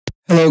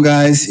Hello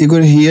guys,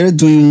 Igor here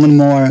doing one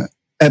more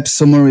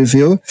AppSumo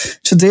review.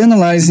 Today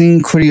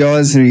analyzing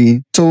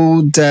Curiosity,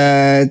 tool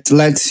that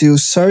lets you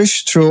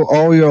search through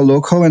all your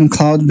local and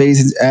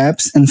cloud-based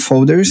apps and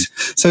folders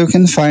so you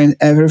can find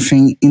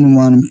everything in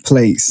one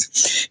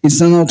place. It's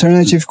an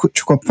alternative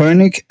to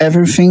Copernic,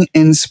 everything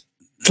in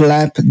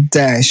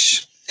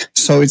Slapdash.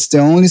 So it's the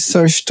only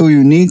search tool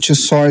you need to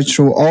sort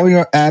through all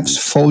your apps,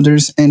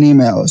 folders, and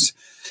emails.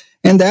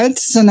 And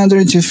that's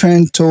another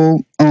different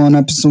tool on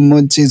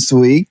AppSumo this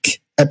week.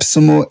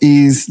 AppSumo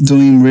is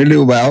doing really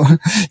well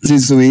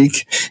this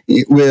week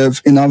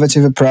with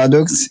innovative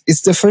products.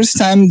 It's the first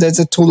time that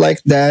a tool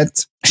like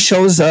that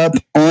shows up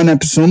on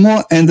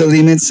AppSumo, and the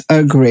limits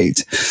are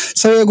great.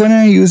 So we're going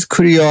to use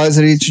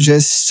Curiosity to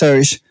just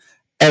search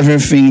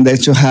everything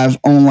that you have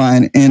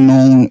online and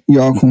on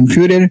your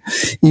computer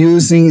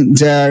using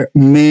their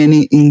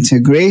many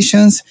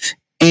integrations,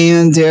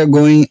 and they're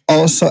going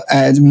also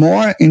add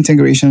more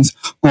integrations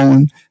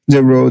on the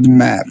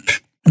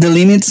roadmap. The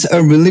limits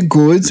are really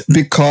good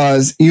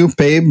because you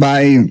pay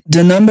by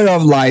the number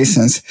of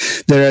licenses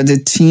that are the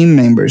team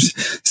members.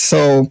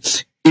 So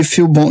if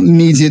you won't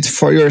need it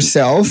for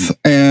yourself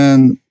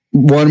and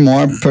one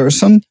more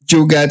person,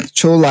 you get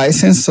 2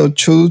 licenses, so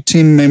 2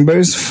 team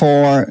members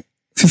for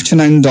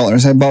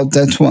 $59. I bought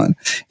that one.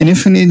 And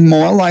if you need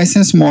more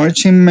license, more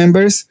team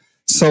members,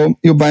 so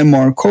you buy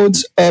more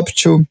codes up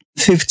to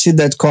 50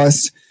 that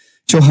costs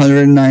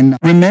 $209.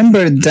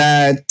 Remember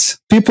that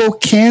people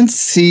can't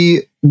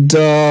see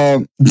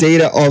the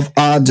data of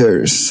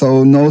others,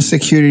 so no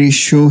security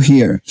issue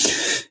here.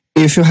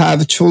 If you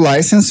have 2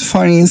 licenses,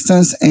 for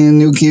instance, and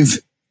you give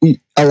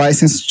a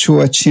license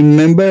to a team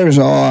member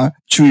or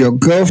to your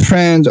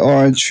girlfriend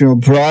or to your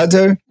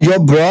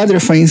brother,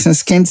 for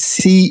instance, can't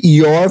see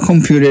your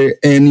computer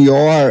and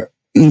your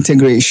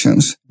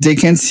integrations. They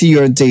can't see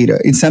your data.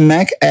 It's a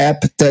Mac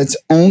app that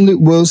only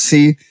will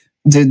see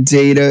the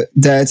data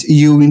that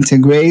you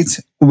integrate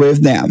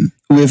with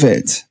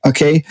it.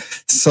 Okay.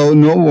 So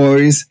no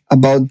worries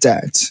about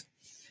that.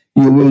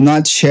 You will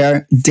not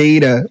share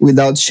data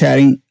without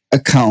sharing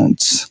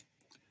accounts.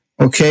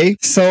 Okay.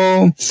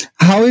 So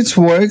how it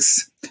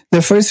works.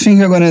 The first thing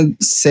you're going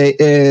to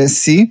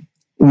see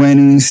when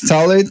you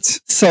install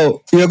it.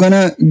 So you're going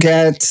to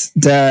get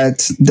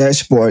that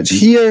dashboard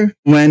here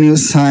when you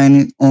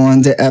sign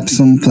on the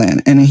AppSumo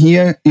plan. And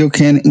here you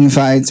can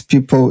invite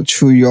people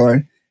to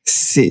your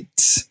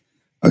seats.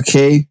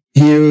 Okay.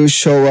 Here will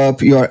show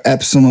up your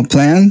AppSumo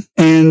plan,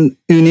 and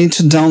you need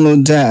to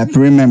download the app.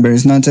 Remember,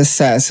 it's not a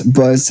SaaS,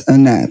 but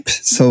an app.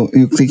 So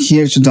you click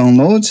here to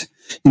download.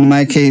 In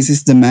my case,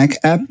 it's the Mac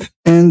app,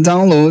 and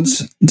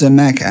download the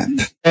Mac app.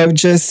 I've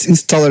just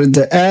installed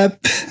the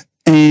app,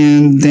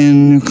 and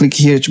then you click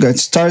here to get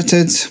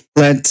started.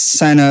 Let's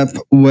sign up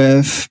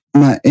with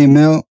my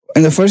email.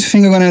 And the first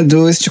thing you're going to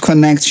do is to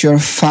connect your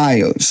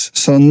files.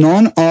 So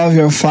none of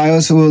your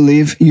files will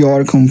leave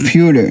your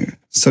computer.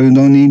 So you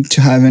don't need to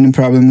have any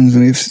problems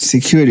with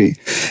security.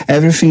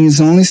 Everything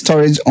is only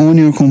stored on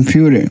your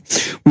computer.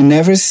 We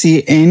never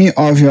see any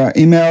of your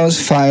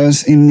emails,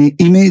 files,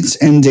 images,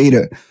 and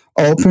data.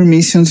 All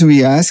permissions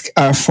we ask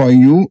are for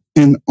you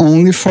and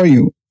only for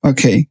you.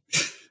 Okay.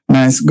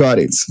 Nice. Got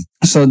it.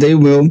 So they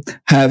will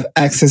have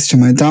access to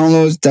my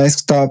downloads,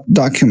 desktop,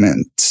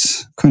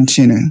 documents.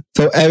 Continue.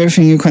 So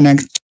everything you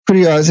connect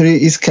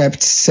Curiosity is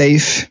kept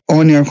safe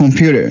on your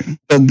computer.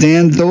 But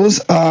then those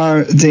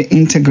are the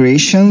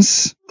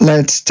integrations.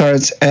 Let's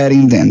start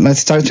adding them. Let's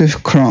start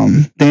with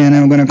Chrome. Then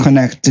I'm going to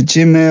connect the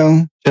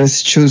Gmail.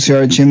 Just choose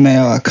your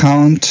Gmail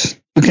account.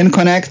 You can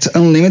connect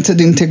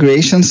unlimited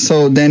integrations,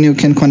 so then you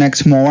can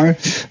connect more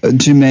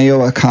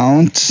Gmail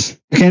accounts.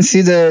 You can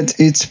see that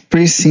it's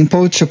pretty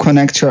simple to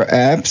connect your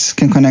apps. You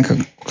can connect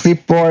a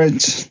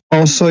clipboard,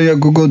 also your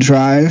Google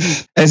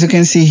Drive. As you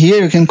can see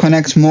here, you can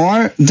connect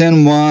more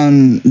than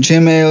one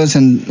Gmails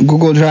and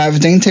Google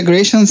Drive. The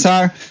integrations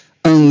are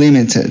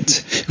unlimited.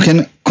 You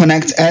can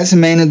connect as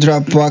many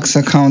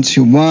Dropbox accounts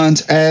you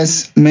want,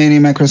 as many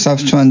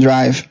Microsoft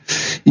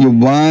OneDrive you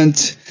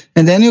want,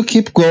 and then you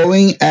keep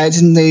going,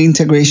 adding the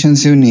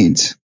integrations you need.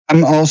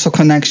 I'm also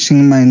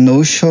connecting my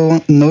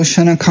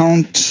Notion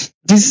account.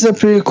 This is a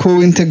pretty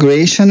cool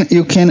integration.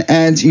 You can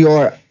add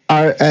your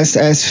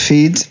RSS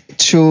feed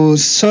to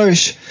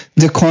search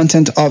the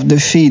content of the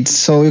feed.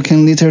 So you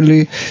can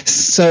literally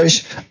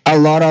search a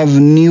lot of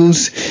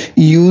news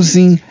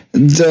using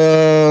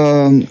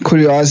the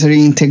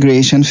Curiosity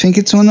integration. I think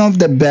it's one of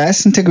the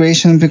best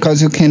integrations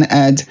because you can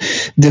add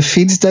the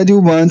feeds that you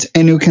want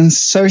and you can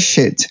search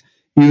it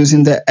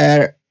using the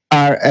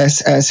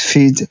RSS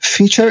feed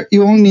feature.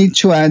 You won't need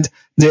to add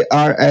the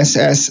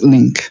RSS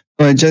link.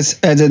 So I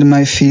just added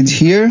my feed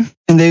here,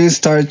 and they will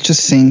start to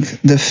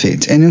sync the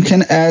feed. And you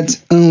can add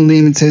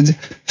unlimited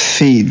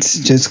feeds.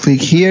 Just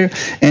click here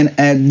and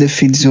add the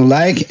feeds you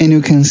like, and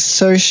you can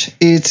search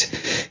it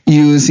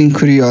using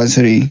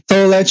Curiosity.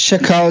 So let's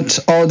check out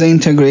all the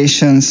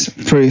integrations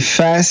pretty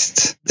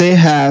fast. They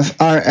have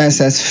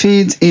RSS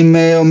feed,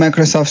 email,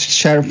 Microsoft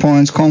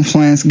SharePoint,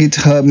 Confluence,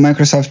 GitHub,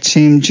 Microsoft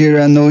Teams,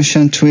 Jira,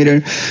 Notion,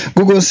 Twitter,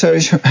 Google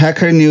Search,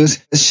 Hacker News,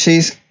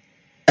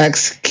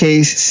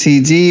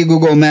 XKCD,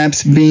 Google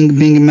Maps,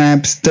 Bing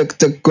Maps,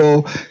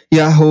 DuckDuckGo,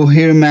 Yahoo,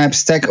 Here Maps,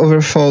 Stack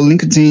Overflow,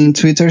 LinkedIn,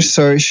 Twitter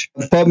Search,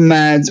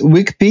 PubMed,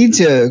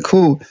 Wikipedia,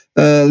 cool,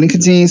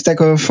 LinkedIn, Stack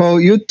Overflow,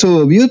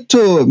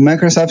 YouTube,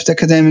 Microsoft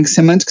Academic,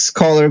 Semantic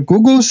Scholar,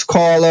 Google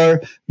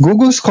Scholar,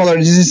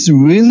 this is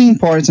really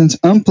important,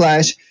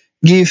 Unsplash,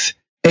 GIF,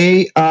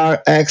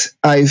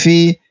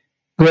 ARXIV,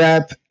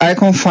 Grep,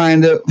 Icon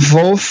Finder,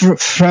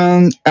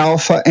 Wolfram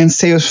Alpha, and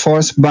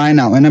Salesforce by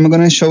now. And I'm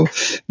going to show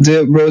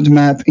the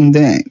roadmap in the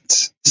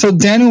end. So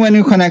then when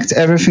you connect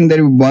everything that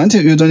you want,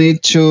 you don't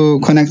need to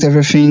connect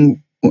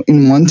everything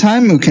in one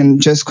time. You can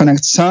just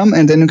connect some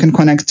and then you can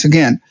connect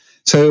again.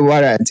 So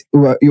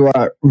you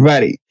are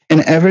ready.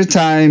 And every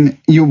time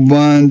you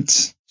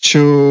want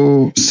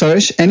to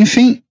search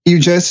anything, you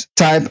just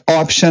type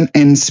option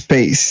and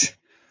space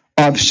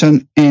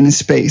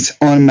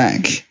on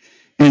Mac.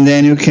 And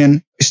then you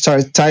can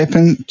start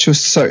typing to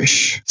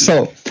search.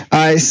 So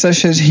I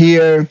searched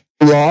here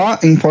law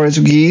in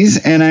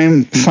Portuguese, and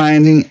I'm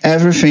finding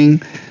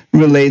everything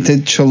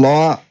related to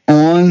law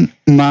on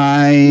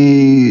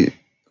my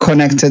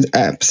connected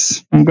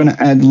apps. I'm going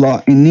to add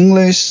law in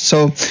English.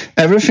 So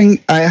everything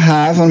I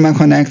have on my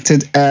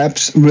connected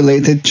apps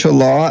related to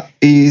law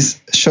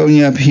is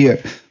showing up here.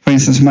 For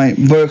instance, my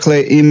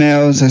Berkeley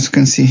emails, as you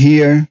can see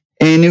here.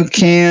 And you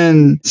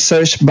can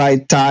search by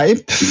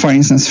type, for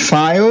instance,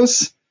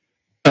 files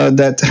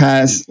that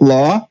has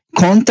law,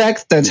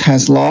 contact that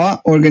has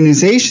law,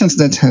 organizations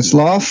that has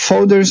law,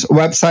 folders,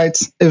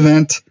 websites,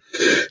 event,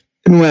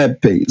 and web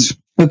page.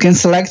 You can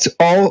select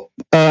all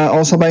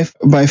also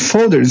by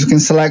folders. You can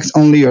select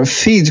only your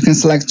feed. You can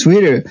select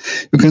Twitter.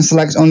 You can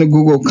select only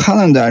Google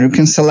Calendar. You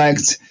can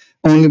select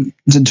only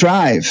the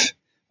Drive.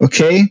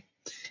 Okay?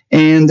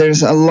 And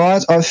there's a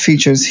lot of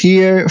features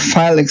here.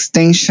 File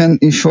extension.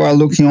 If you are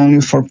looking only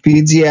for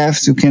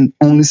PDFs, you can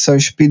only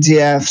search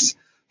PDFs.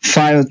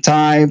 File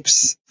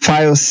types,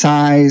 file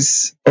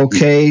size.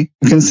 Okay.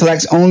 You can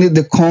select only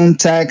the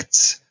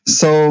contacts.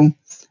 So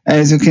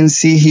as you can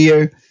see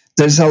here,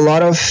 there's a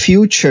lot of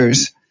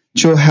features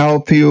to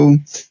help you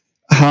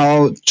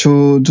how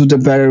to do the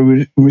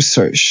better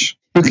research.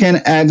 You can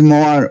add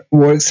more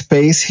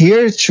workspace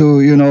here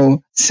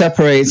to,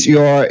 separate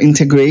your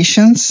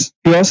integrations.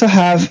 You also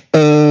have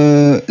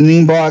an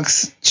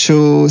inbox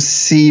to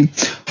see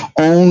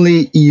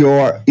only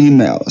your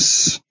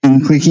emails.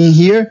 And clicking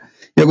here,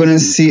 you're going to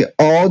see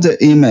all the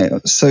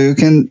emails. So you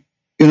can,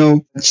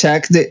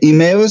 check the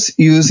emails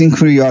using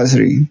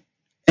Curiosity.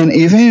 And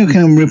even you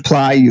can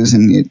reply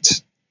using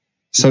it.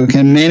 So you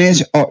can manage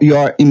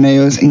your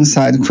emails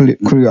inside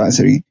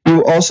Curiosity.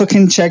 You also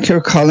can check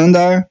your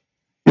calendar.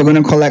 You're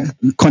going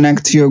to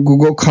connect to your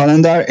Google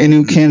Calendar and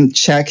you can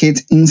check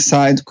it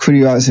inside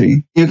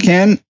Curiosity. You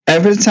can,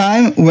 every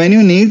time when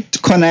you need, to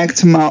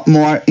connect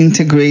more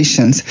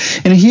integrations.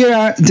 And here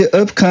are the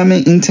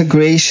upcoming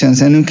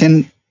integrations, and you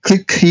can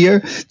click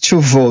here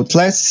to vote.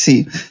 Let's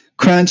see.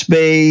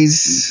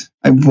 Crunchbase.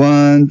 I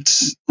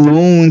want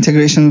Loom.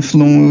 Integration with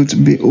Loom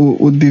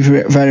would be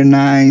very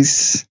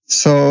nice.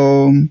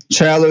 So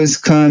Trello is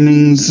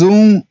coming.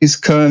 Zoom is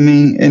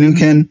coming. And you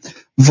can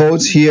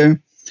vote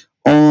here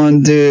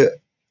on the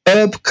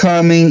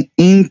upcoming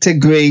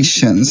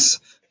integrations.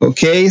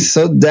 Okay,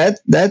 so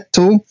that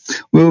tool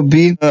will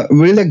be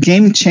really a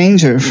game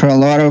changer for a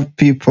lot of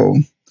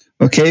people.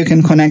 Okay, you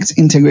can connect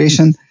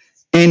integration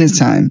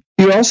anytime.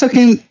 You also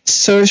can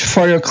search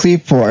for your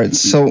clipboard.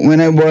 So when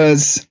I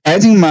was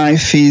adding my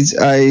feeds,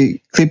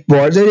 I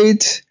clipboarded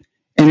it.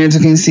 And as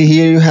you can see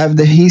here, you have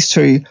the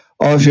history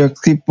of your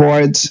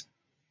clipboards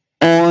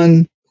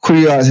on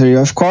Curiosity.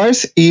 Of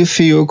course, if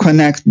you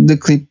connect the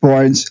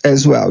clipboards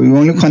as well, you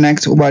only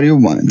connect what you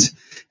want.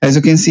 As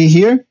you can see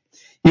here,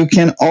 you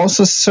can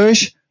also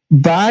search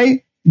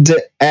by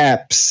the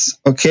apps.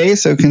 Okay,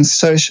 so you can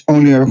search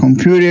only your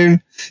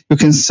computer. You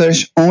can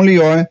search only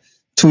your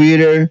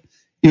Twitter.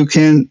 You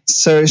can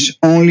search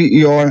only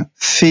your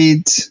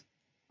feed.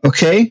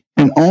 Okay,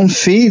 and on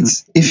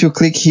feeds, if you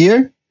click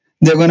here,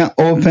 they're gonna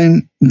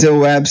open the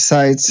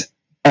website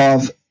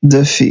of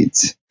the feed.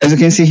 As you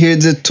can see here,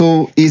 the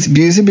tool is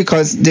busy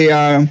because they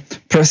are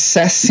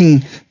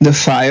processing the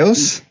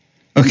files.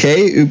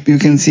 Okay, you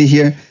can see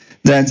here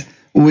that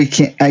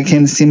I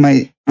can see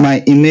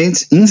my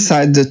image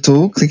inside the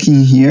tool.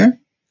 Clicking here,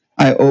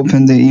 I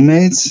open the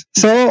image.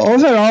 So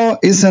overall,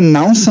 it's an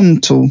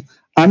awesome tool.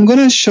 I'm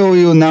gonna show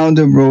you now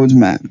the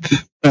roadmap.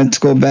 Let's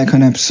go back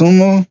on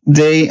AppSumo.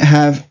 They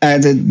have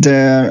added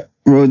the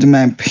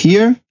roadmap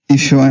here.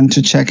 If you want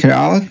to check it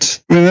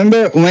out.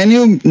 Remember, when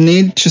you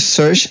need to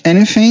search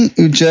anything,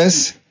 you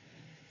just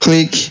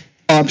click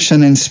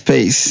option and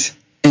space,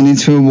 and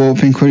it will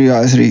open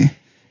Curiosity,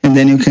 and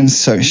then you can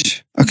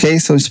search. Okay,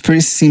 so it's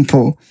pretty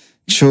simple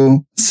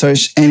to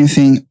search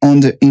anything on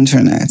the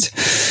internet.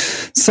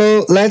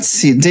 So let's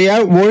see. They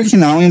are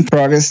working now in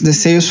progress the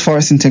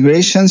Salesforce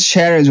integrations,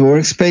 shared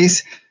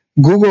workspace,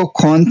 Google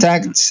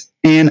Contacts,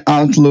 and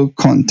Outlook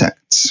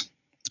Contacts.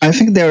 I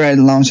think they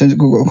already launched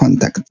Google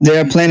Contact. They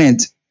are planning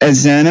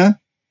Asana,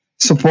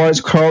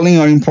 support crawling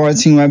or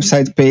importing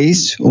website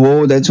page.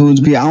 Oh, that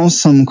would be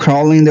awesome,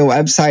 crawling the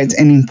website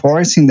and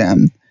importing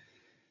them.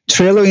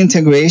 Trello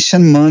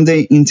integration,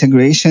 Monday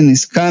integration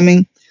is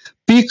coming.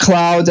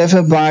 pCloud,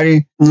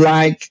 everybody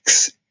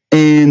likes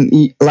and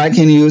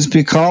use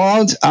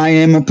pCloud. I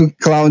am a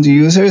pCloud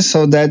user,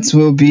 so that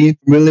will be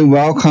really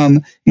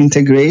welcome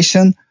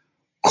integration.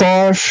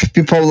 Corf,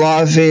 people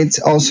love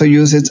it, also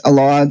use it a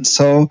lot.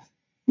 So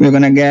we're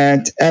going to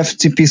get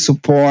FTP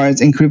support,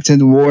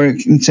 encrypted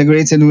work,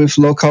 integrated with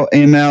local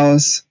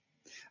emails,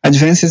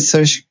 advanced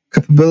search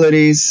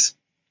capabilities.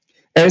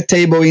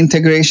 Airtable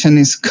integration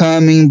is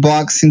coming,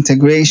 Box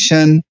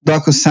integration,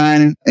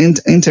 DocuSign,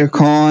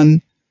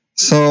 Intercon.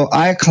 So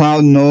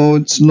iCloud,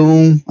 Notes,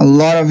 Loom, a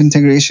lot of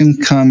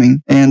integration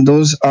coming. And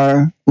those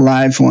are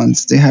live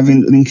ones. They have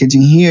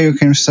LinkedIn here. You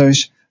can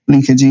search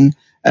LinkedIn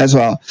as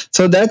well.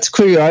 So that's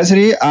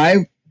Curiosity.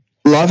 I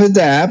love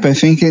the app. I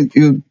think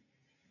you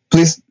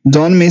please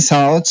don't miss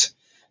out.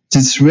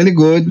 This is really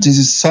good. This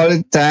is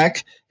solid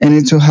tech, and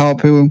it will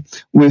help you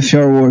with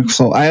your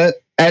workflow. I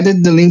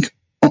added the link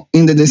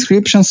in the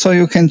description so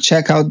you can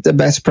check out the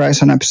best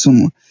price on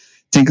AppSumo.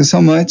 Thank you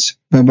so much.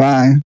 Bye-bye.